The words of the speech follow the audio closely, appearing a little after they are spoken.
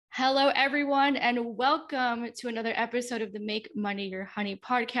Hello, everyone, and welcome to another episode of the Make Money Your Honey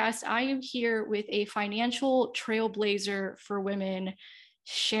podcast. I am here with a financial trailblazer for women,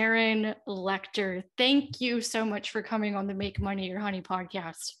 Sharon Lechter. Thank you so much for coming on the Make Money Your Honey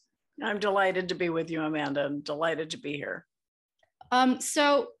podcast. I'm delighted to be with you, Amanda. I'm delighted to be here.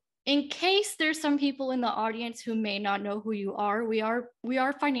 So in case there's some people in the audience who may not know who you are, we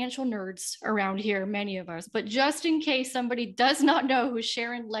are financial nerds around here, many of us. But just in case somebody does not know who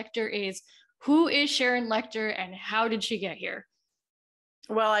Sharon Lechter is, who is Sharon Lechter and how did she get here?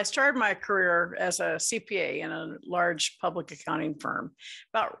 Well, I started my career as a CPA in a large public accounting firm.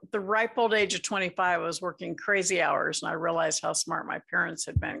 About the ripe old age of 25, I was working crazy hours, and I realized how smart my parents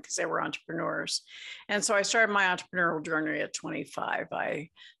had been because they were entrepreneurs. And so I started my entrepreneurial journey at 25. I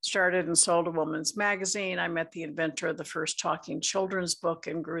started and sold a woman's magazine. I met the inventor of the first talking children's book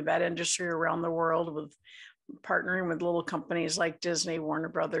and grew that industry around the world with partnering with little companies like Disney, Warner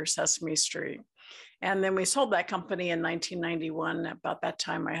Brothers, Sesame Street. And then we sold that company in 1991. About that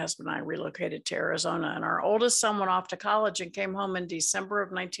time, my husband and I relocated to Arizona, and our oldest son went off to college and came home in December of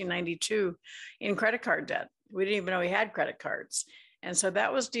 1992 in credit card debt. We didn't even know he had credit cards. And so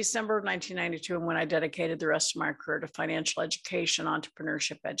that was December of 1992, and when I dedicated the rest of my career to financial education,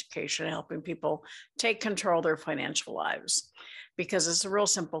 entrepreneurship education, helping people take control of their financial lives. Because it's a real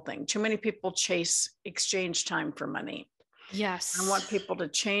simple thing. Too many people chase exchange time for money. Yes. I want people to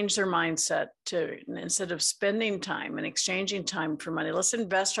change their mindset to, instead of spending time and exchanging time for money, let's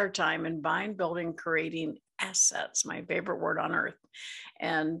invest our time in buying, building, creating assets, my favorite word on earth.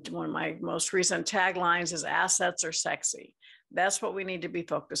 And one of my most recent taglines is assets are sexy. That's what we need to be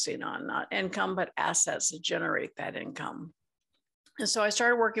focusing on, not income, but assets to generate that income. And so I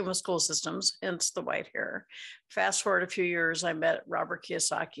started working with school systems, hence the white hair. Fast forward a few years, I met Robert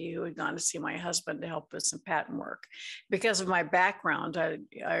Kiyosaki, who had gone to see my husband to help with some patent work. Because of my background,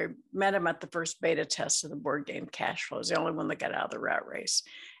 I met him at the first beta test of the board game Cash Flow. It was the only one that got out of the rat race.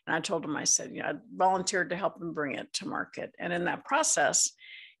 And I told him, I said, I volunteered to help him bring it to market. And in that process,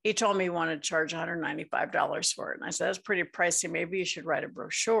 he told me he wanted to charge $195 for it. And I said, that's pretty pricey. Maybe you should write a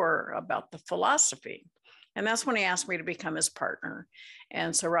brochure about the philosophy. And that's when he asked me to become his partner.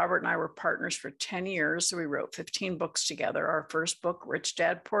 And so Robert and I were partners for 10 years. So we wrote 15 books together. Our first book, Rich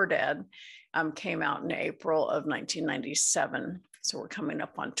Dad, Poor Dad, came out in April of 1997. So we're coming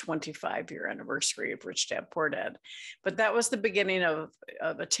up on 25-year anniversary of Rich Dad, Poor Dad. But that was the beginning of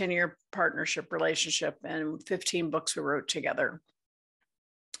a 10-year partnership relationship and 15 books we wrote together.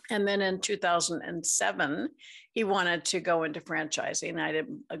 And then in 2007, he wanted to go into franchising. I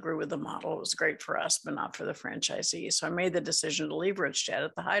didn't agree with the model. It was great for us, but not for the franchisees. So I made the decision to leave Rich Dad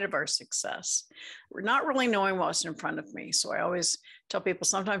at the height of our success. We're not really knowing what's in front of me. So I always tell people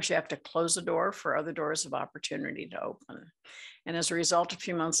sometimes you have to close the door for other doors of opportunity to open. And as a result, a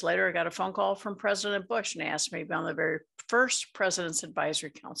few months later, I got a phone call from President Bush, and he asked me to be on the very first President's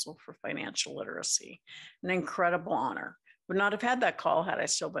Advisory Council for Financial Literacy. An incredible honor. Would not have had that call had I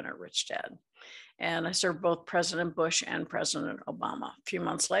still been at Rich Dad. And I served both President Bush and President Obama. A few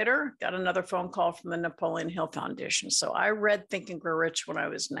months later, got another phone call from the Napoleon Hill Foundation. So I read Think and Grow Rich when I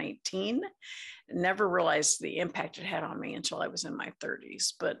was 19. Never realized the impact it had on me until I was in my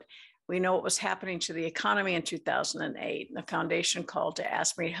 30s. But we know what was happening to the economy in 2008. And the foundation called to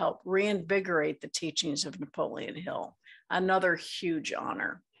ask me to help reinvigorate the teachings of Napoleon Hill. Another huge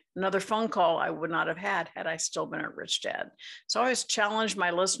honor. Another phone call I would not have had I still been at Rich Dad. So I always challenge my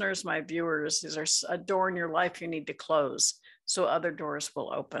listeners, my viewers, is there a door in your life you need to close so other doors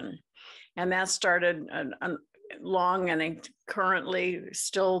will open? And that started a long and currently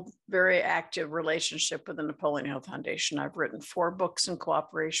still very active relationship with the Napoleon Hill Foundation. I've written 4 books in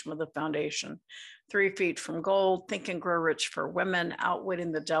cooperation with the foundation: 3 Feet from Gold, Think and Grow Rich for Women,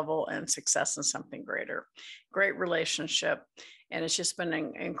 Outwitting the Devil, and Success in Something Greater. Great relationship. And it's just been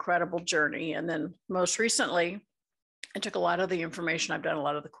an incredible journey. And then most recently, I took a lot of the information. I've done a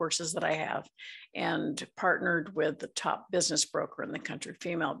lot of the courses that I have and partnered with the top business broker in the country,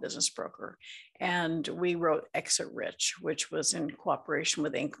 female business broker. And we wrote Exit Rich, which was in cooperation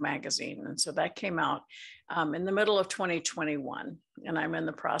with Inc. magazine. And so that came out in the middle of 2021. And I'm in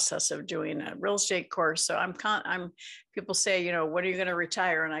the process of doing a real estate course. So people say, when are you going to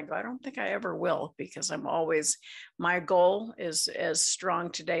retire? And I go, I don't think I ever will, because my goal is as strong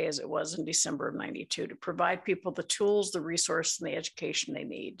today as it was in December of 92, to provide people the tools, the resources, and the education they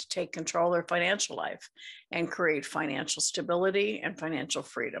need to take control of their financial life and create financial stability and financial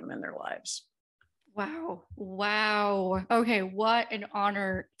freedom in their lives. Wow. Wow. Okay. What an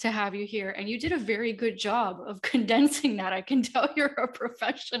honor to have you here. And you did a very good job of condensing that. I can tell you're a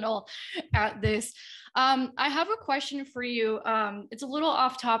professional at this. I have a question for you. It's a little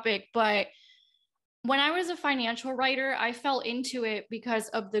off topic, but when I was a financial writer, I fell into it because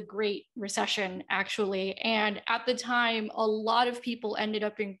of the Great Recession, actually. And at the time, a lot of people ended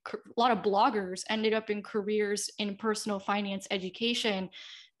up in, a lot of bloggers ended up in careers in personal finance education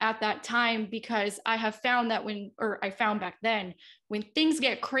at that time, because I have found that when, or I found back then, when things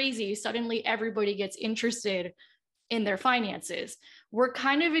get crazy, suddenly everybody gets interested in their finances. We're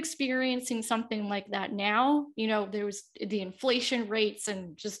kind of experiencing something like that now. You know, there was the inflation rates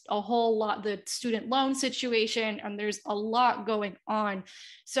and just a whole lot, the student loan situation, and there's a lot going on.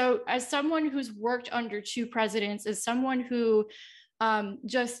 So, as someone who's worked under two presidents, as someone who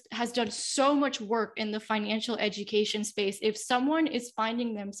just has done so much work in the financial education space, if someone is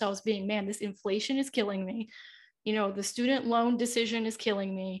finding themselves being, man, this inflation is killing me, you know, the student loan decision is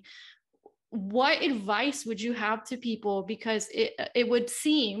killing me, what advice would you have to people? Because it would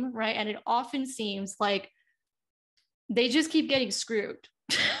seem, right, and it often seems like they just keep getting screwed,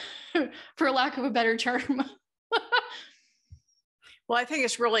 for lack of a better term. Well, I think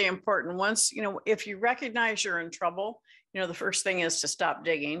it's really important. Once, if you recognize you're in trouble, the first thing is to stop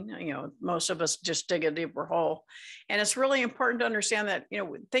digging. Most of us just dig a deeper hole. And it's really important to understand that,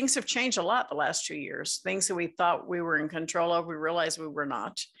 things have changed a lot the last 2 years. Things that we thought we were in control of, we realized we were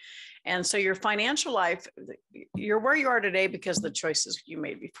not. And so your financial life, you're where you are today because of the choices you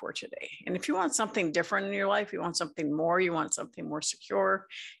made before today. And if you want something different in your life, you want something more, you want something more secure,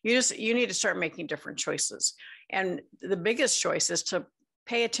 you need to start making different choices. And the biggest choice is to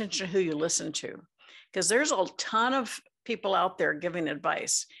pay attention to who you listen to, because there's a ton of people out there giving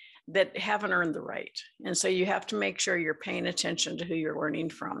advice that haven't earned the right. And so you have to make sure you're paying attention to who you're learning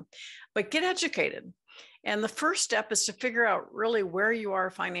from. But get educated. And the first step is to figure out really where you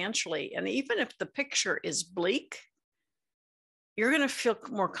are financially. And even if the picture is bleak, you're going to feel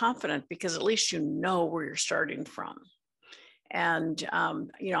more confident because at least you know where you're starting from. And,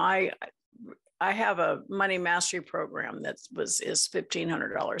 I have a money mastery program that is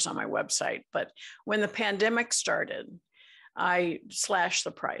 $1,500 on my website. But when the pandemic started, I slashed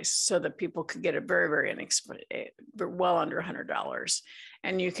the price so that people could get it very, very inexpensive, well under $100.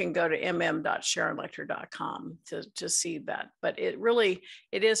 And you can go to mm.sharonlechter.com to see that. But it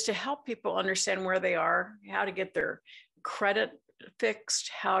is to help people understand where they are, how to get their credit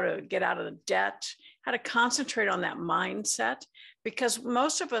fixed, how to get out of the debt, how to concentrate on that mindset, because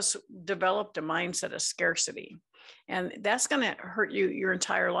most of us developed a mindset of scarcity, and that's going to hurt you your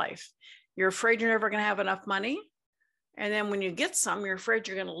entire life. You're afraid you're never going to have enough money. And then when you get some, you're afraid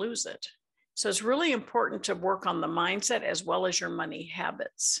you're going to lose it. So it's really important to work on the mindset as well as your money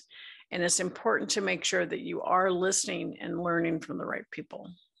habits. And it's important to make sure that you are listening and learning from the right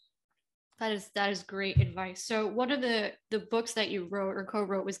people. That is great advice. So one of the books that you wrote or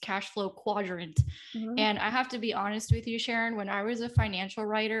co-wrote was Cash Flow Quadrant. Mm-hmm. And I have to be honest with you, Sharon, when I was a financial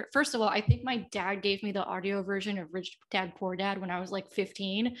writer, first of all, I think my dad gave me the audio version of Rich Dad, Poor Dad when I was like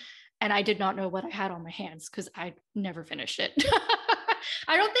 15. And I did not know what I had on my hands because I never finished it.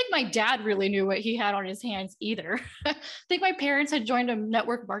 I don't think my dad really knew what he had on his hands either. I think my parents had joined a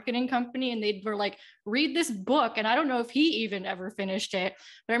network marketing company and they were like, read this book. And I don't know if he even ever finished it.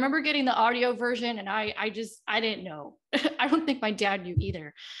 But I remember getting the audio version and I didn't know. I don't think my dad knew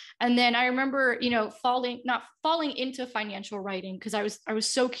either. And then I remember, not falling into financial writing because I was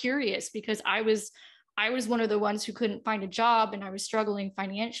so curious because I was one of the ones who couldn't find a job and I was struggling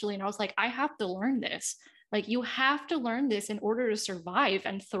financially. And I was like, I have to learn this. Like, you have to learn this in order to survive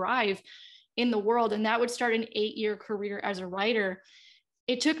and thrive in the world. And that would start an 8-year career as a writer.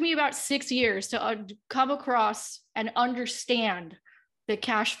 It took me about 6 years to come across and understand the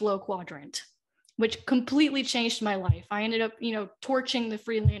cash flow quadrant, which completely changed my life. I ended up, torching the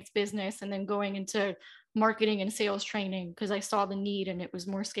freelance business and then going into marketing and sales training because I saw the need and it was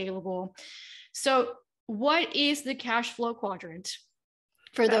more scalable. So what is the cash flow quadrant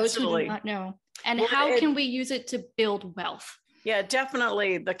for those who do not know? And how can we use it to build wealth? Yeah,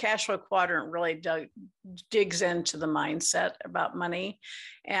 definitely. The cash flow quadrant really digs into the mindset about money.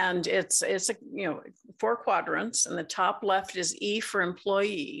 And it's 4 quadrants, and the top left is E for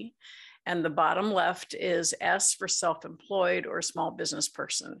employee. And the bottom left is S for self-employed or small business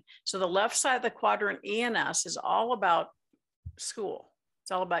person. So the left side of the quadrant, E and S, is all about school.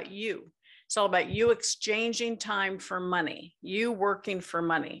 It's all about you. It's all about you exchanging time for money, you working for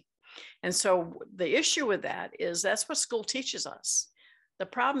money. And so the issue with that is that's what school teaches us. The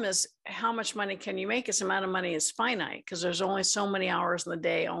problem is, how much money can you make? This amount of money is finite because there's only so many hours in the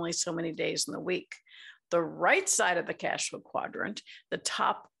day, only so many days in the week. The right side of the cash flow quadrant, the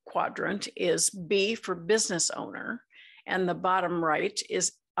top quadrant, is B for business owner, and the bottom right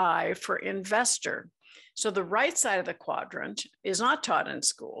is I for investor. So the right side of the quadrant is not taught in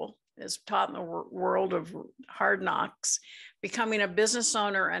school, is taught in the world of hard knocks. Becoming a business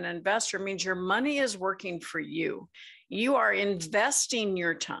owner and investor means your money is working for you. You are investing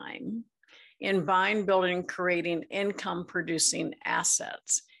your time in buying, building, creating income producing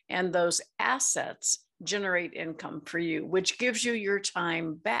assets. And those assets generate income for you, which gives you your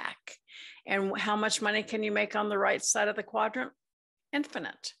time back. And how much money can you make on the right side of the quadrant?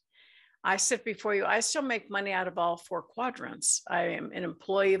 Infinite. I sit before you. I still make money out of all four quadrants. I am an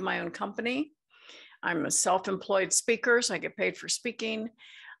employee of my own company. I'm a self-employed speaker, so I get paid for speaking.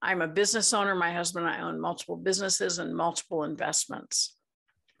 I'm a business owner. My husband and I own multiple businesses and multiple investments.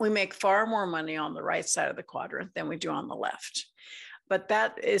 We make far more money on the right side of the quadrant than we do on the left. But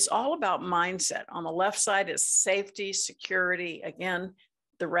that is all about mindset. On the left side is safety, security, again,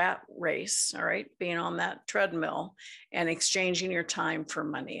 the rat race, all right, being on that treadmill and exchanging your time for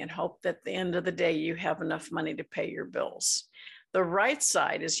money and hope that at the end of the day, you have enough money to pay your bills. The right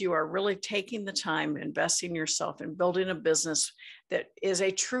side is you are really taking the time, investing yourself in building a business that is a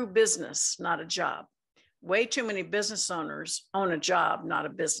true business, not a job. Way too many business owners own a job, not a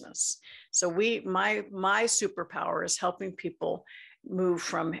business. So my superpower is helping people move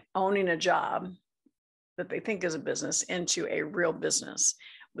from owning a job that they think is a business into a real business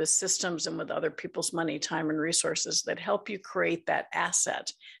with systems and with other people's money, time, and resources that help you create that asset,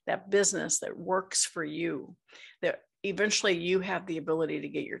 that business that works for you, that eventually you have the ability to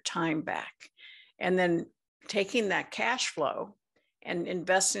get your time back. And then taking that cash flow and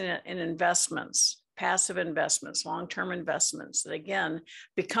investing it in investments, passive investments, long-term investments that, again,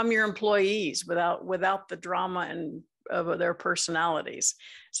 become your employees without the drama and of their personalities.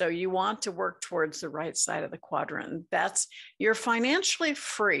 So you want to work towards the right side of the quadrant. You're financially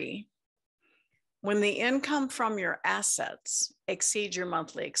free when the income from your assets exceeds your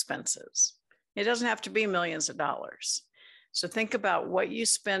monthly expenses. It doesn't have to be millions of dollars. So think about what you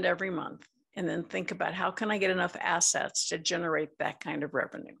spend every month, and then think about how can I get enough assets to generate that kind of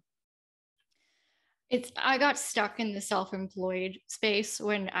revenue. I got stuck in the self-employed space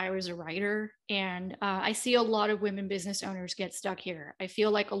when I was a writer, and I see a lot of women business owners get stuck here. I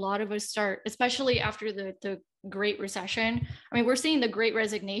feel like a lot of us start, especially after the Great Recession. I mean, we're seeing the Great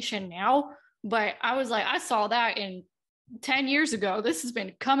Resignation now, but I was like, I saw that in 10 years ago. This has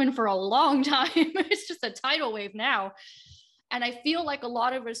been coming for a long time. It's just a tidal wave now. And I feel like a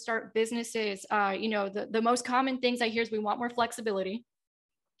lot of us start businesses, the most common things I hear is we want more flexibility,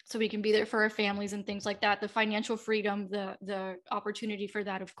 so we can be there for our families and things like that, the financial freedom, the opportunity for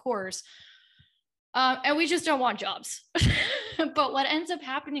that, of course. And we just don't want jobs. But what ends up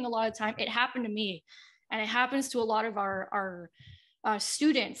happening a lot of time, it happened to me, and it happens to a lot of our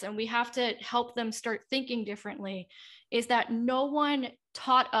students, and we have to help them start thinking differently, is that no one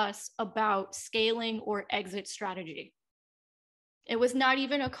taught us about scaling or exit strategy. It was not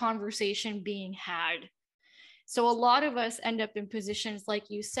even a conversation being had. So a lot of us end up in positions, like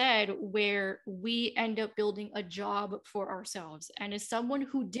you said, where we end up building a job for ourselves. And as someone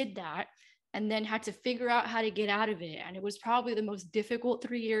who did that and then had to figure out how to get out of it, and it was probably the most difficult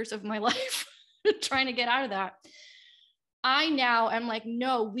 3 years of my life trying to get out of that, I now am like,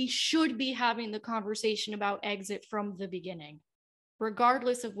 no, we should be having the conversation about exit from the beginning,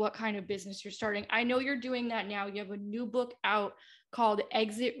 regardless of what kind of business you're starting. I know you're doing that now. You have a new book out called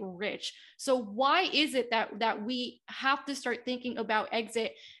Exit Rich. So why is it that we have to start thinking about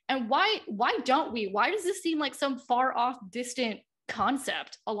exit, and why don't we? Why does this seem like some far off, distant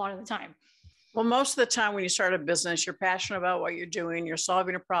concept a lot of the time? Well, most of the time when you start a business, you're passionate about what you're doing. You're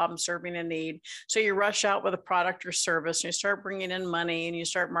solving a problem, serving a need. So you rush out with a product or service, and you start bringing in money, and you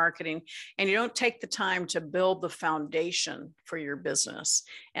start marketing, and you don't take the time to build the foundation for your business.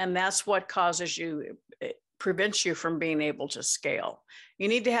 And that's what prevents you from being able to scale. You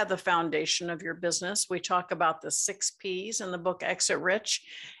need to have the foundation of your business. We talk about the 6 Ps in the book Exit Rich.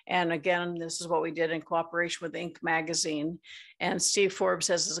 And again, this is what we did in cooperation with Inc. magazine. And Steve Forbes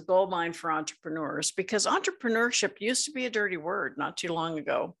says it's a gold mine for entrepreneurs, because entrepreneurship used to be a dirty word not too long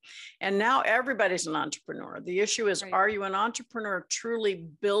ago. And now everybody's an entrepreneur. The issue is, right, are you an entrepreneur truly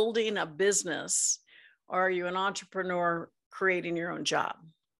building a business, or are you an entrepreneur creating your own job?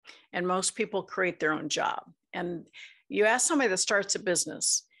 And most people create their own job. And you ask somebody that starts a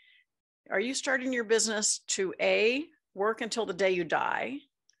business, are you starting your business to A, work until the day you die,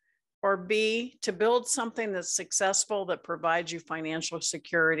 or B, to build something that's successful that provides you financial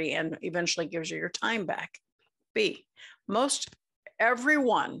security and eventually gives you your time back? B.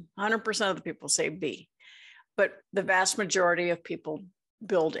 Everyone, 100% of the people say B, but the vast majority of people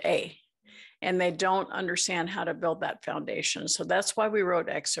build A, and they don't understand how to build that foundation. So that's why we wrote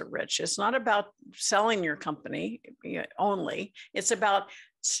Exit Rich. It's not about selling your company only. It's about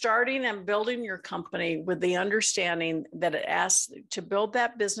starting and building your company with the understanding that it asks to build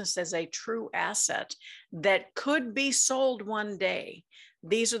that business as a true asset that could be sold one day.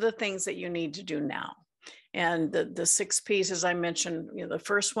 These are the things that you need to do now. And the 6 P's, as I mentioned, the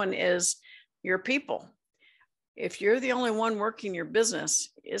first one is your people. If you're the only one working your business,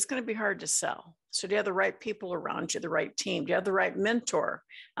 it's going to be hard to sell. So do you have the right people around you, the right team? Do you have the right mentor,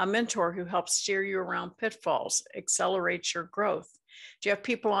 a mentor who helps steer you around pitfalls, accelerates your growth? Do you have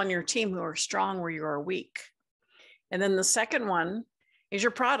people on your team who are strong where you are weak? And then the second one is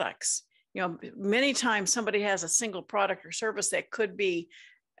your products. Many times somebody has a single product or service that could be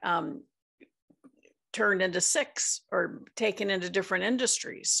turned into 6 or taken into different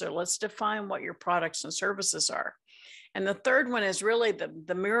industries. So let's define what your products and services are. And the third one is really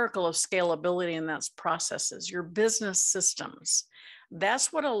the miracle of scalability, and that's processes, your business systems. That's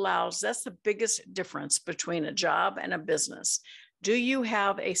the biggest difference between a job and a business. Do you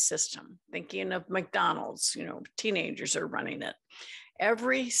have a system? Thinking of McDonald's, teenagers are running it.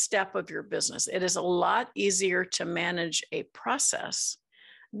 Every step of your business, it is a lot easier to manage a process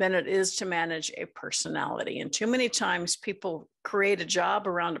than it is to manage a personality. And too many times people create a job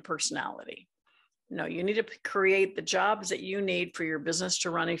around a personality. No, you need to create the jobs that you need for your business to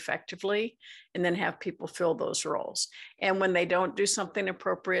run effectively, and then have people fill those roles. And when they don't do something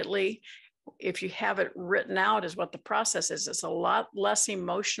appropriately, if you have it written out as what the process is, it's a lot less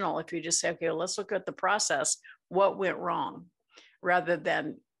emotional if you just say, okay, let's look at the process, what went wrong, rather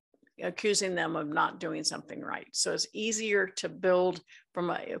than accusing them of not doing something right. So it's easier to build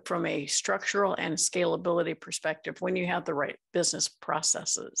from a structural and scalability perspective when you have the right business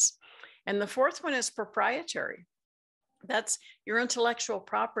processes. And the fourth one is proprietary. That's your intellectual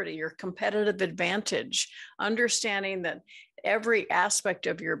property, your competitive advantage, understanding that every aspect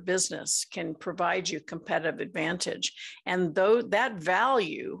of your business can provide you competitive advantage. And though that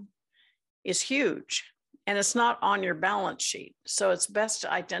value is huge, and it's not on your balance sheet. So it's best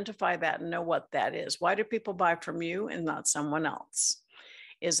to identify that and know what that is. Why do people buy from you and not someone else?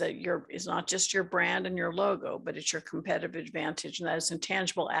 Is not just your brand and your logo, but it's your competitive advantage. And those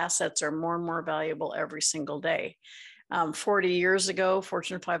intangible assets are more and more valuable every single day. 40 years ago,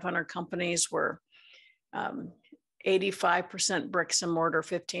 Fortune 500 companies were 85% bricks and mortar,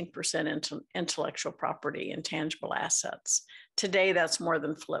 15% intellectual property, intangible assets. Today, that's more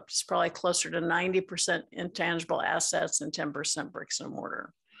than flipped. It's probably closer to 90% intangible assets and 10% bricks and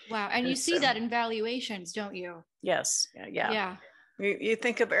mortar. Wow. And you see that in valuations, don't you? Yes. Yeah. Yeah. You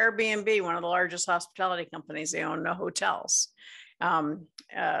think of Airbnb, one of the largest hospitality companies, they own no hotels. Uber,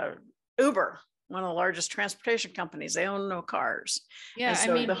 one of the largest transportation companies, they own no cars. Yeah. And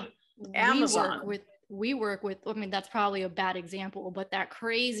so Amazon. We work with, that's probably a bad example, but that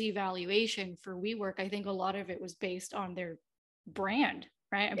crazy valuation for WeWork, I think a lot of it was based on their brand,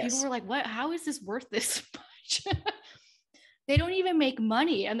 right? And yes. People were like, what, how is this worth this much? They don't even make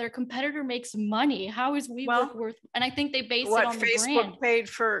money, and their competitor makes money. How is WeWork worth? And I think they base it on the brand. What Facebook paid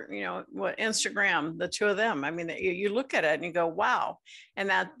for, what Instagram, the two of them. I mean, you look at it and you go, wow. And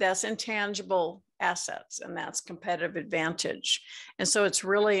that's intangible assets, and that's competitive advantage. And so it's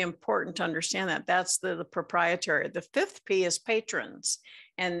really important to understand that. That's the proprietary. The fifth P is patrons.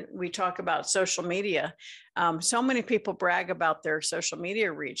 And we talk about social media. So many people brag about their social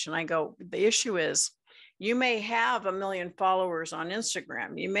media reach. And I go, the issue is, you may have 1 million followers on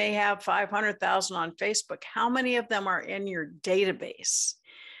Instagram. You may have 500,000 on Facebook. How many of them are in your database?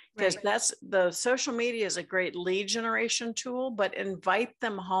 Because that's the social media is a great lead generation tool, but invite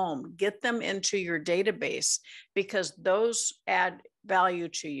them home, get them into your database, because those add value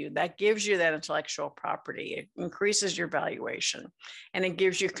to you. That gives you that intellectual property. It increases your valuation, and it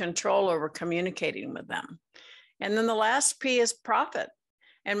gives you control over communicating with them. And then the last P is profit.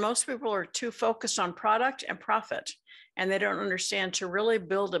 And most people are too focused on product and profit, and they don't understand to really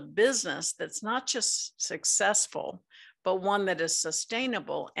build a business that's not just successful, but one that is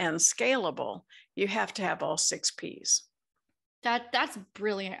sustainable and scalable. You have to have all 6 Ps. That's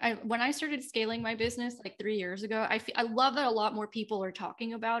brilliant. When I started scaling my business like 3 years ago, I love that a lot more people are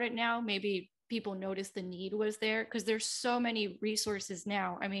talking about it now. Maybe people noticed the need was there, because there's so many resources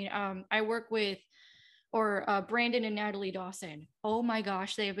now. I mean, I work with Brandon and Natalie Dawson. Oh my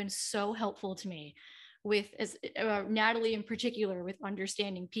gosh, they have been so helpful to me. with, as Natalie in particular, with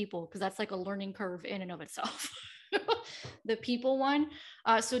understanding people, because that's like a learning curve in and of itself. The people one.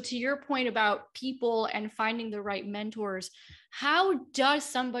 So to your point about people and finding the right mentors, how does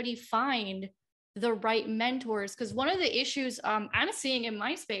somebody find the right mentors? Because one of the issues I'm seeing in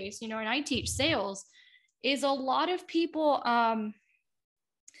my space, and I teach sales, is a lot of people,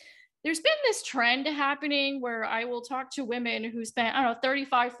 there's been this trend happening where I will talk to women who spent, I don't know,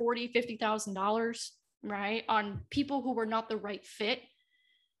 $35, $40, $50,000, right, on people who were not the right fit.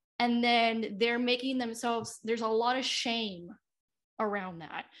 And then they're making themselves, there's a lot of shame around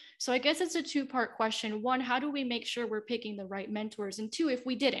that. So I guess it's a two-part question. One, how do we make sure we're picking the right mentors? And two, if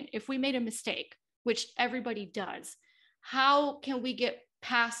we made a mistake, which everybody does, how can we get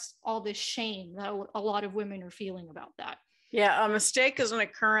past all this shame that a lot of women are feeling about that? Yeah, a mistake is an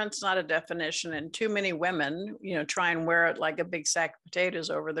occurrence, not a definition. And too many women, try and wear it like a big sack of potatoes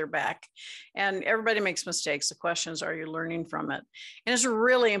over their back. And everybody makes mistakes. The question is, are you learning from it? And it's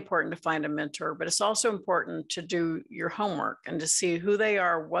really important to find a mentor, but it's also important to do your homework and to see who they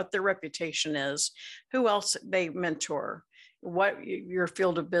are, what their reputation is, who else they mentor, what your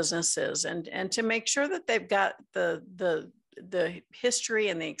field of business is, and to make sure that they've got the history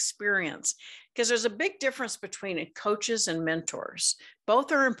and the experience, because there's a big difference between coaches and mentors.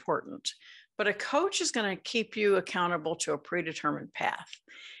 Both are important, but a coach is going to keep you accountable to a predetermined path,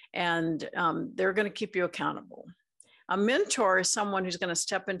 and they're going to keep you accountable. A mentor is someone who's going to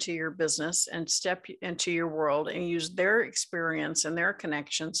step into your business and step into your world and use their experience and their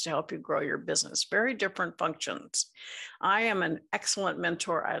connections to help you grow your business. Very different functions. I am an excellent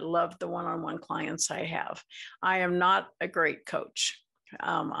mentor. I love the one-on-one clients I have. I am not a great coach.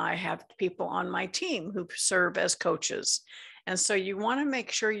 I have people on my team who serve as coaches. And so you want to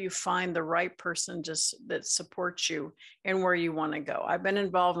make sure you find the right person that supports you and where you want to go. I've been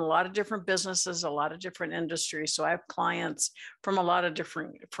involved in a lot of different businesses, a lot of different industries. So I have clients from a lot of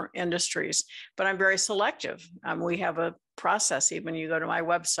different industries, but I'm very selective. We have a process. Even you go to my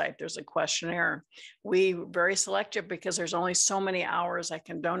website, there's a questionnaire. We're very selective because there's only so many hours I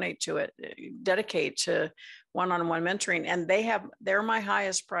can dedicate to one-on-one mentoring. And they're my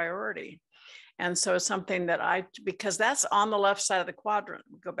highest priority. And so it's something that because that's on the left side of the quadrant,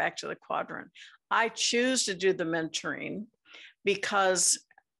 go back to the quadrant. I choose to do the mentoring because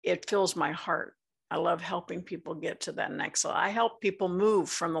it fills my heart. I love helping people get to that next level. I help people move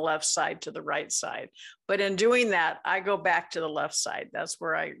from the left side to the right side. But in doing that, I go back to the left side. That's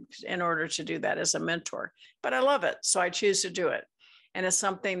where in order to do that as a mentor. But I love it, so I choose to do it. And it's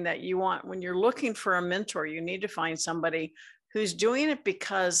something that you want. When you're looking for a mentor, you need to find somebody who's doing it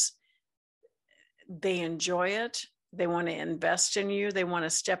because they enjoy it. They want to invest in you. They want to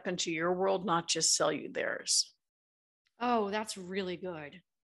step into your world, not just sell you theirs. Oh, that's really good.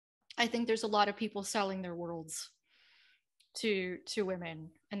 I think there's a lot of people selling their worlds to women,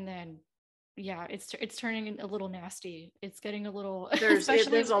 and then it's turning a little nasty. It's getting a little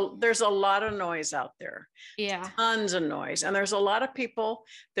there's a lot of noise out there. Yeah, tons of noise, and there's a lot of people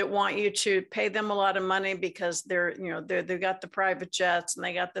that want you to pay them a lot of money because they've got the private jets and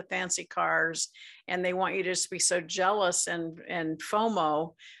they got the fancy cars, and they want you to just be so jealous and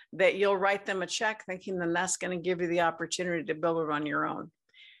FOMO that you'll write them a check thinking then that's going to give you the opportunity to build it on your own.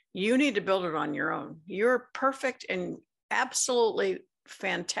 You need to build it on your own. You're perfect and absolutely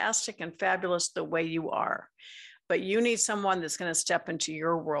fantastic and fabulous the way you are. But you need someone that's going to step into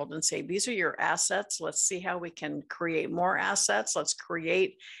your world and say, these are your assets. Let's see how we can create more assets. Let's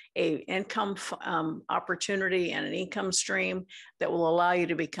create an income opportunity and an income stream that will allow you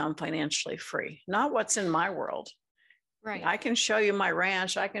to become financially free. Not what's in my world. Right. I can show you my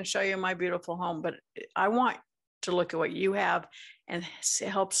ranch. I can show you my beautiful home, but I want to look at what you have and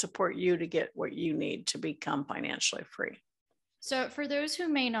help support you to get what you need to become financially free. So for those who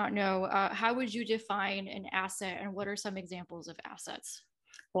may not know, how would you define an asset, and what are some examples of assets?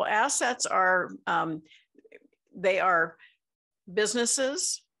 Well, assets are, they are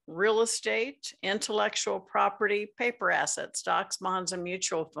businesses, real estate, intellectual property, paper assets, stocks, bonds, and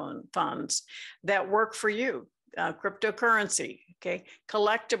mutual funds that work for you. Cryptocurrency, okay,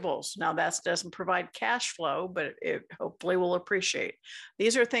 collectibles. Now that doesn't provide cash flow, but it hopefully will appreciate.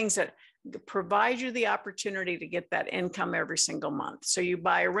 These are things that provide you the opportunity to get that income every single month. So you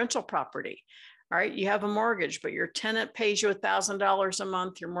buy a rental property, all right, you have a mortgage, but your tenant pays you $1,000 a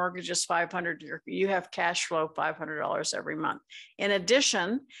month, your mortgage is $500, you have cash flow $500 every month. In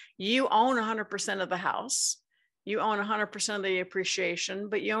addition, you own 100% of the house. You own 100% of the appreciation,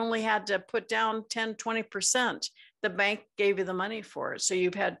 but you only had to put down 10, 20%. The bank gave you the money for it. So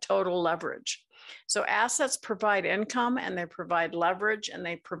you've had total leverage. So assets provide income, and they provide leverage, and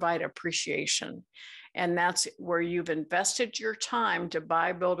they provide appreciation. And that's where you've invested your time to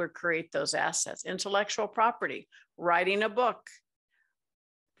buy, build, or create those assets. Intellectual property, writing a book,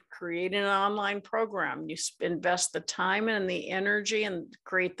 creating an online program. You invest the time and the energy and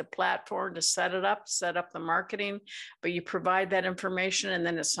create the platform to set it up, set up the marketing, but you provide that information, and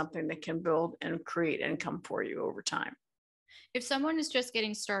then it's something that can build and create income for you over time. If someone is just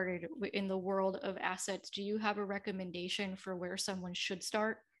getting started in the world of assets, do you have a recommendation for where someone should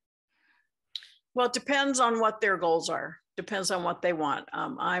start? Well, it depends on what their goals are. Depends on what they want.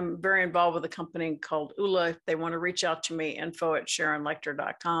 I'm very involved with a company called ULA. If they want to reach out to me,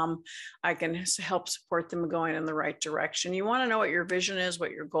 info@sharonlechter.com. I can help support them going in the right direction. You want to know what your vision is,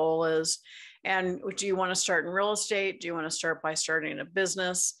 what your goal is. And do you want to start in real estate? Do you want to start by starting a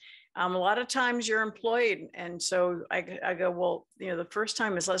business? A lot of times you're employed. And so I go, well, the first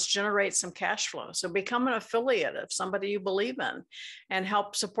time is let's generate some cash flow. So become an affiliate of somebody you believe in and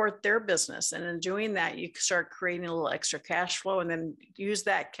help support their business. And in doing that, you start creating a little extra cash flow, and then use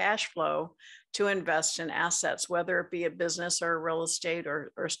that cash flow to invest in assets, whether it be a business or real estate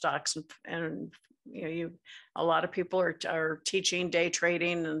or stocks. And a lot of people are teaching day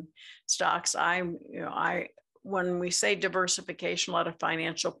trading and stocks. When we say diversification, a lot of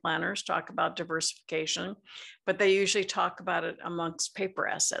financial planners talk about diversification, but they usually talk about it amongst paper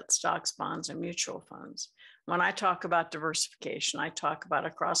assets, stocks, bonds, and mutual funds. When I talk about diversification, I talk about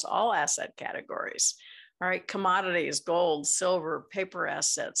across all asset categories. All right, commodities, gold, silver, paper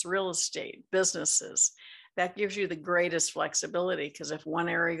assets, real estate, businesses. That gives you the greatest flexibility, because if one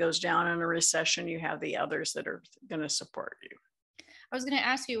area goes down in a recession, you have the others that are going to support you. I was going to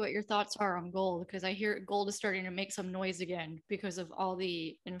ask you what your thoughts are on gold, because I hear gold is starting to make some noise again because of all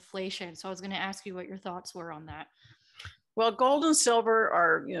the inflation. So I was going to ask you what your thoughts were on that. Well, gold and silver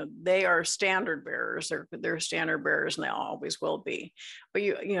are, they are standard bearers. They're standard bearers, and they always will be. But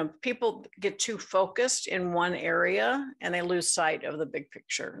people get too focused in one area, and they lose sight of the big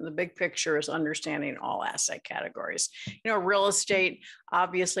picture. And the big picture is understanding all asset categories. Real estate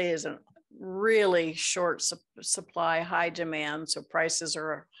obviously is a really short supply, high demand, so prices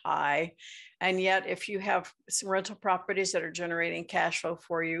are high. And yet, if you have some rental properties that are generating cash flow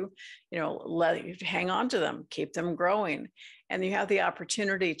for you, let you hang on to them, keep them growing, and you have the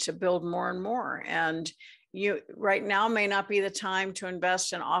opportunity to build more and more. And you right now may not be the time to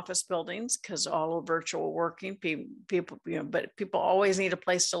invest in office buildings, because all of virtual working people, but people always need a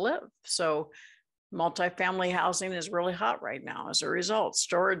place to live. So multifamily housing is really hot right now as a result.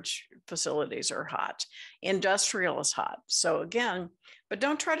 Storage facilities are hot. Industrial is hot. So again, but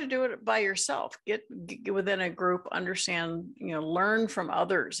don't try to do it by yourself. Get within a group, understand, learn from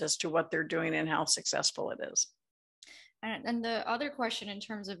others as to what they're doing and how successful it is. And the other question in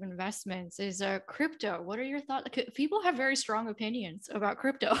terms of investments is crypto. What are your thoughts? People have very strong opinions about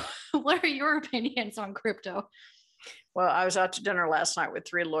crypto. What are your opinions on crypto? Well, I was out to dinner last night with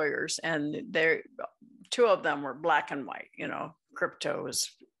 3 lawyers, and two of them were black and white. Crypto is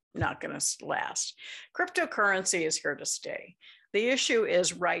not going to last. Cryptocurrency is here to stay. The issue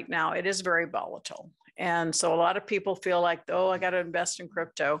is right now, it is very volatile. And so a lot of people feel like, I got to invest in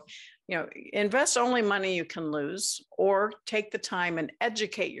crypto. Invest only money you can lose, or take the time and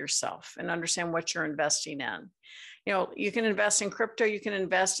educate yourself and understand what you're investing in. You can invest in crypto, you can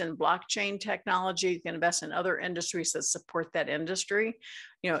invest in blockchain technology, you can invest in other industries that support that industry.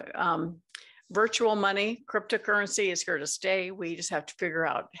 Virtual money, cryptocurrency is here to stay. We just have to figure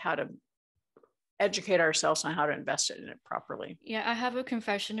out how to educate ourselves on how to invest in it properly. Yeah, I have a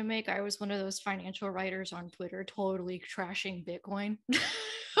confession to make. I was one of those financial writers on Twitter totally trashing Bitcoin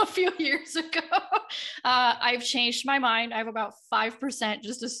a few years ago. I've changed my mind. I have about 5%,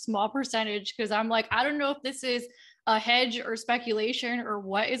 just a small percentage, because I'm like, I don't know if this is a hedge or speculation or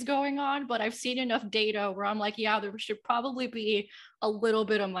what is going on, but I've seen enough data where I'm like, yeah, there should probably be a little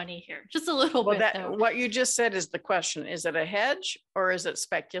bit of money here, just a little bit. What you just said is the question. Is it a hedge or is it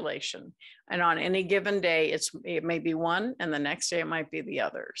speculation? And on any given day, it may be one, and the next day it might be the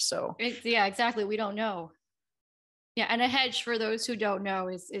other. So yeah, exactly. We don't know. Yeah, and a hedge, for those who don't know,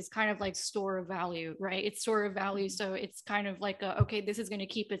 is kind of like store of value, right? It's store of value. So it's kind of like, okay, this is going to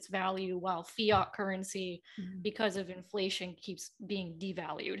keep its value while fiat currency, because of inflation, keeps being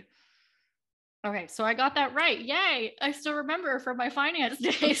devalued. Okay, so I got that right. Yay, I still remember from my finance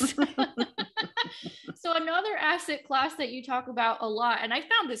days. So another asset class that you talk about a lot, and I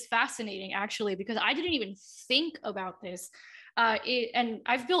found this fascinating actually, because I didn't even think about this. And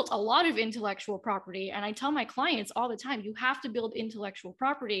I've built a lot of intellectual property, and I tell my clients all the time, you have to build intellectual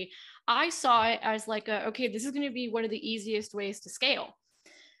property. I saw it as like, okay, this is going to be one of the easiest ways to scale.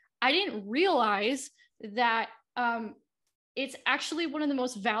 I didn't realize that it's actually one of the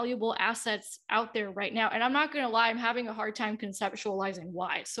most valuable assets out there right now. And I'm not going to lie, I'm having a hard time conceptualizing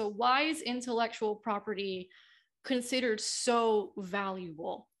why. So why is intellectual property considered so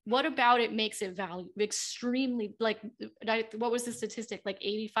valuable? What about it makes it extremely, like, what was the statistic? Like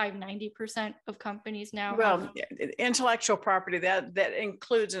 85-90% of companies now well, intellectual property that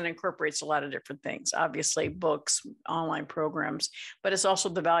includes and incorporates a lot of different things, obviously books, online programs, but it's also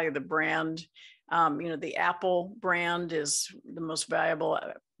the value of the brand. The Apple brand is the most valuable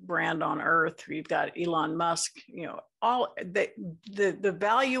brand on earth. You've got Elon Musk, all the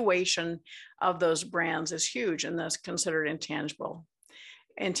valuation of those brands is huge, and that's considered intangible.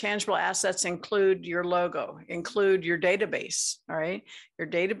 Intangible assets include your logo, include your database, all right? Your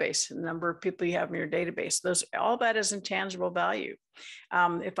database, the number of people you have in your database, all that is intangible value.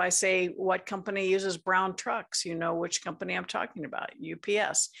 If I say what company uses brown trucks, you know which company I'm talking about,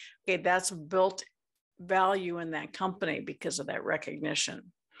 UPS. Okay, that's built value in that company because of that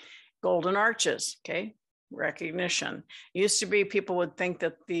recognition. Golden arches, okay, recognition. Used to be people would think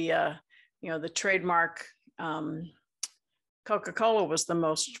that the trademark Coca-Cola was the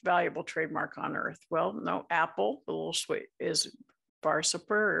most valuable trademark on earth. Well, no, Apple, the little sweet, is far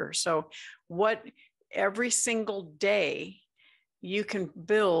superior. So every single day you can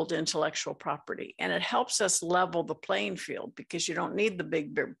build intellectual property, and it helps us level the playing field because you don't need the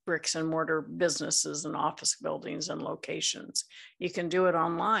big bricks and mortar businesses and office buildings and locations. You can do it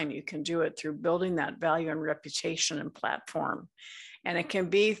online. You can do it through building that value and reputation and platform. And it can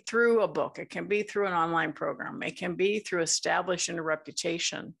be through a book. It can be through an online program. It can be through establishing a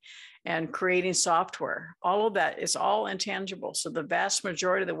reputation and creating software. All of that is all intangible. So the vast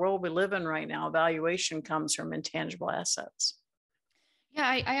majority of the world we live in right now, valuation comes from intangible assets. Yeah,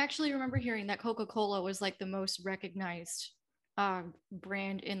 I actually remember hearing that Coca-Cola was like the most recognized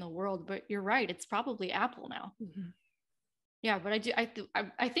brand in the world, but you're right, it's probably Apple now. Mm-hmm. Yeah, but I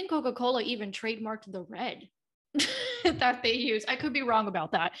think Coca-Cola even trademarked the red that they use. I could be wrong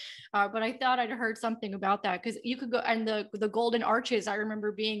about that, but I thought I'd heard something about that, because you could go, and the golden arches, I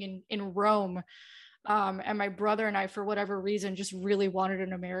remember being in Rome, and my brother and I, for whatever reason, just really wanted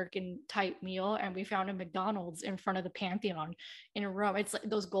an American type meal, and we found a McDonald's in front of the Pantheon in Rome. It's like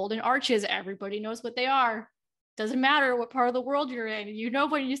those golden arches, everybody knows what they are. Doesn't matter what part of the world you're in,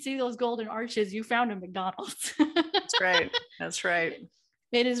 when you see those golden arches, you found a McDonald's. That's right. That's right.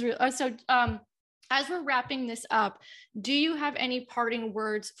 It is real. So as we're wrapping this up, do you have any parting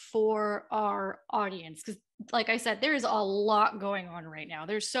words for our audience? Because like I said, there is a lot going on right now.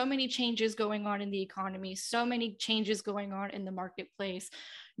 There's so many changes going on in the economy, so many changes going on in the marketplace.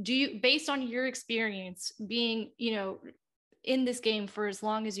 Based on your experience being, in this game for as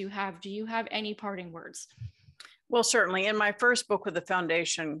long as you have, do you have any parting words? Well, certainly. In my first book with the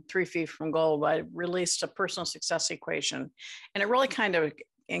foundation, 3 Feet from Gold, I released a personal success equation, and it really kind of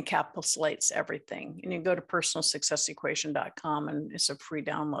encapsulates everything. And you go to personalsuccessequation.com, and it's a free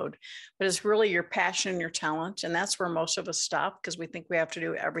download, but it's really your passion, your talent. And that's where most of us stop, because we think we have to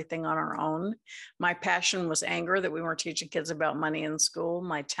do everything on our own. My passion was anger that we weren't teaching kids about money in school.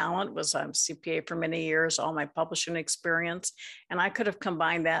 My talent was I'm CPA for many years, all my publishing experience. And I could have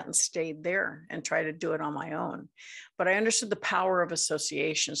combined that and stayed there and tried to do it on my own. But I understood the power of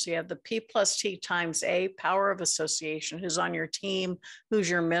association. So you have the P+T times A, power of association. Who's on your team? Who's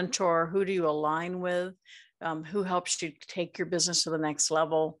your mentor? Who do you align with? Who helps you take your business to the next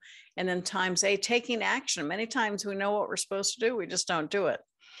level? And then times A, taking action. Many times we know what we're supposed to do, we just don't do it.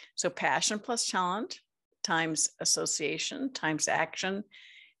 So passion plus talent times association times action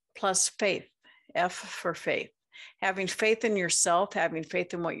plus faith, F for faith. Having faith in yourself, having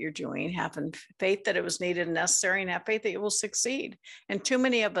faith in what you're doing, having faith that it was needed and necessary, and have faith that you will succeed. And too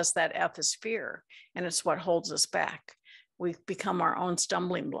many of us, that F is fear, and it's what holds us back. We've become our own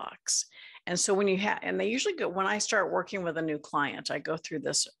stumbling blocks. And so when they usually go, when I start working with a new client, I go through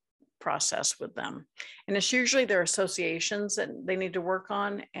this process with them. And it's usually their associations that they need to work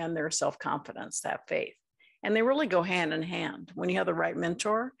on, and their self-confidence, that faith. And they really go hand in hand. When you have the right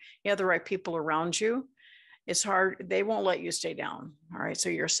mentor, you have the right people around you, it's hard. They won't let you stay down. All right. So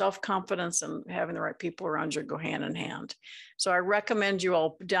your self-confidence and having the right people around you go hand in hand. So I recommend you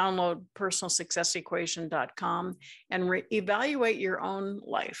all download personalsuccessequation.com and evaluate your own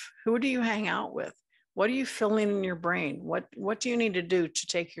life. Who do you hang out with? What are you feeling in your brain? What do you need to do to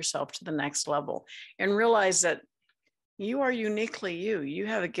take yourself to the next level? And realize that you are uniquely you. You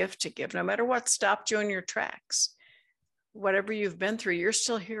have a gift to give, no matter what stopped you in your tracks. Whatever you've been through, you're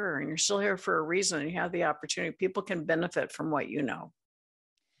still here, and you're still here for a reason. And you have the opportunity. People can benefit from what you know.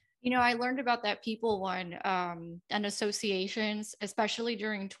 You know, I learned about that people one and associations, especially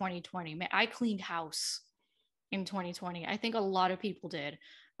during 2020. Man, I cleaned house in 2020. I think a lot of people did.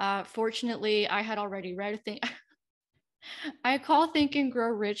 Fortunately, I had already read a thing. I call Think and Grow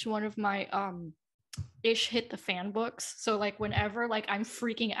Rich one of my ish hit the fan books. So like whenever like I'm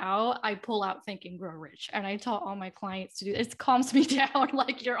freaking out, I pull out Think and Grow Rich, and I tell all my clients to do it. It calms me down.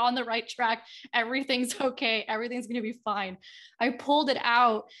 Like, you're on the right track. Everything's okay. Everything's gonna be fine. I pulled it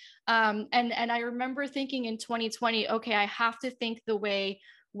out, and I remember thinking in 2020, okay, I have to think the way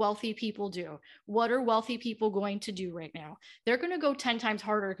wealthy people do. What are wealthy people going to do right now? They're going to go 10 times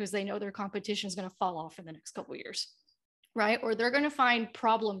harder because they know their competition is going to fall off in the next couple of years, right? Or they're going to find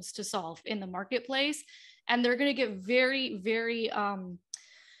problems to solve in the marketplace, and they're going to get very, very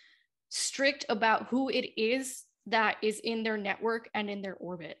strict about who it is that is in their network and in their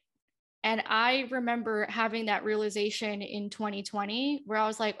orbit. And I remember having that realization in 2020 where I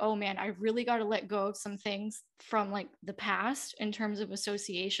was like, oh man, I really got to let go of some things from like the past in terms of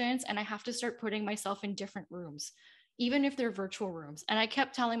associations. And I have to start putting myself in different rooms, even if they're virtual rooms. And I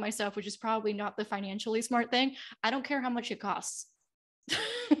kept telling myself, which is probably not the financially smart thing, I don't care how much it costs.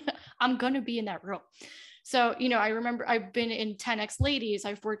 I'm going to be in that room. So, you know, I remember I've been in 10X Ladies.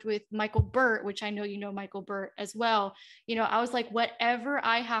 I've worked with Michael Burt, which I know you know Michael Burt as well. You know, I was like, whatever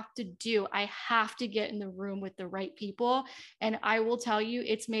I have to do, I have to get in the room with the right people. And I will tell you,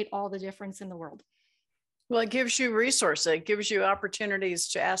 it's made all the difference in the world. Well, it gives you resources. It gives you opportunities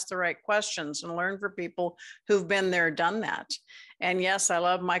to ask the right questions and learn from people who've been there, done that. And yes, I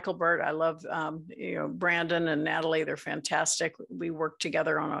love Michael Burt. I love, Brandon and Natalie. They're fantastic. We work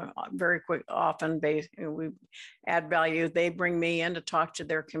together on a very quick, often base. We add value. They bring me in to talk to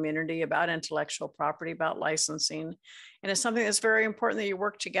their community about intellectual property, about licensing. And it's something that's very important that you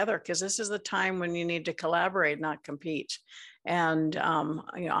work together, because this is the time when you need to collaborate, not compete. And,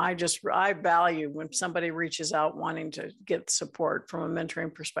 I value when somebody reaches out wanting to get support from a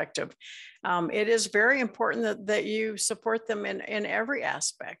mentoring perspective. It is very important that you support them in every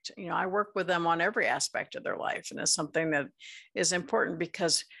aspect. You know, I work with them on every aspect of their life. And it's something that is important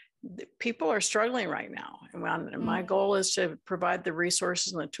because people are struggling right now. And my goal is to provide the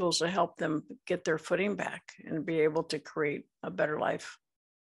resources and the tools to help them get their footing back and be able to create a better life.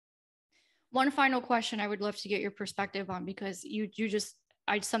 One final question I would love to get your perspective on, because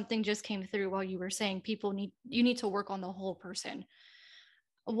something just came through while you were saying you need to work on the whole person.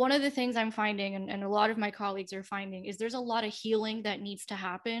 One of the things I'm finding, and a lot of my colleagues are finding, is there's a lot of healing that needs to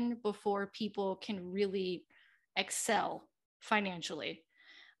happen before people can really excel financially.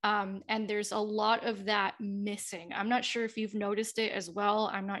 And there's a lot of that missing. I'm not sure if you've noticed it as well.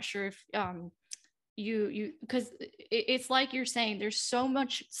 I'm not sure if because it's like you're saying, there's so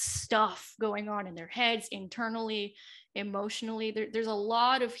much stuff going on in their heads, internally, emotionally. There's a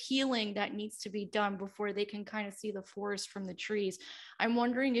lot of healing that needs to be done before they can kind of see the forest from the trees. I'm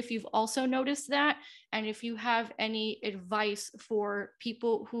wondering if you've also noticed that, and if you have any advice for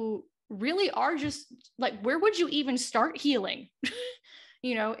people who really are just like, where would you even start healing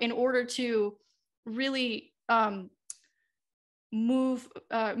in order to really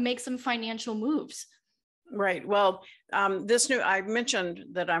make some financial moves. Right. Well, I mentioned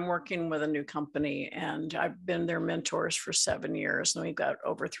that I'm working with a new company, and I've been their mentors for 7 years, and we've got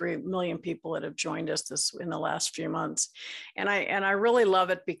over 3 million people that have joined us in the last few months. And I really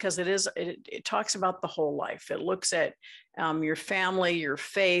love it because it talks about the whole life. It looks at your family, your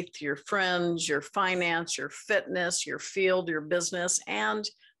faith, your friends, your finance, your fitness, your field, your business, and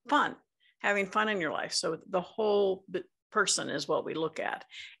fun, having fun in your life. So the whole person is what we look at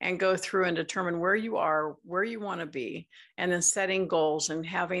and go through and determine where you are, where you want to be, and then setting goals and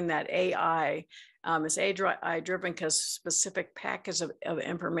having that AI is AI driven, because specific packets of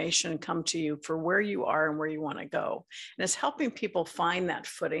information come to you for where you are and where you want to go. And it's helping people find that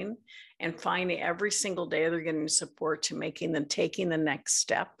footing and finding every single day they're getting support to taking the next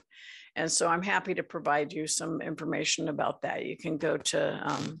step. And so I'm happy to provide you some information about that. You can go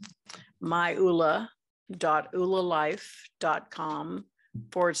to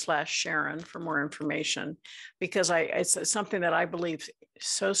myula.ulalife.com/Sharon for more information, because it's something that I believe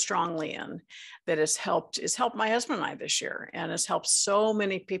so strongly in, that has helped my husband and I this year, and has helped so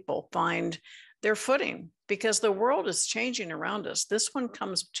many people find their footing, because the world is changing around us. This one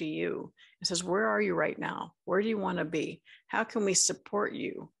comes to you and says, where are you right now? Where do you want to be? How can we support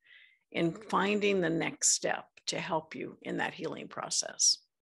you in finding the next step to help you in that healing process?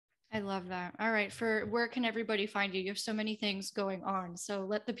 I love that. All right. Where can everybody find you? You have so many things going on. So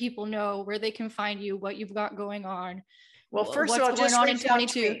let the people know where they can find you, what you've got going on. Well, first of all, just reach out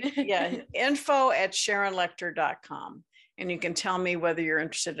to me. Yeah, info@SharonLechter.com. and you can tell me whether you're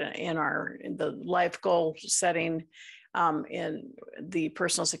interested in the life goal setting, in the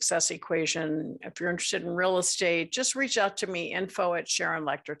personal success equation. If you're interested in real estate, just reach out to me, info@Sharon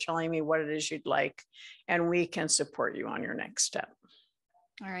Lechter, telling me what it is you'd like, and we can support you on your next step.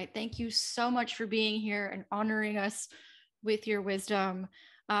 All right. Thank you so much for being here and honoring us with your wisdom.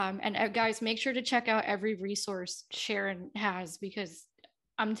 And guys, make sure to check out every resource Sharon has, because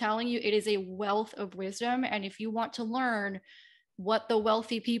I'm telling you, it is a wealth of wisdom. And if you want to learn what the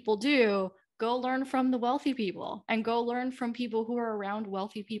wealthy people do, go learn from the wealthy people and go learn from people who are around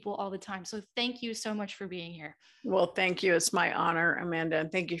wealthy people all the time. So thank you so much for being here. Well, thank you. It's my honor, Amanda.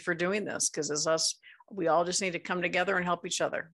 And thank you for doing this, because as us, we all just need to come together and help each other.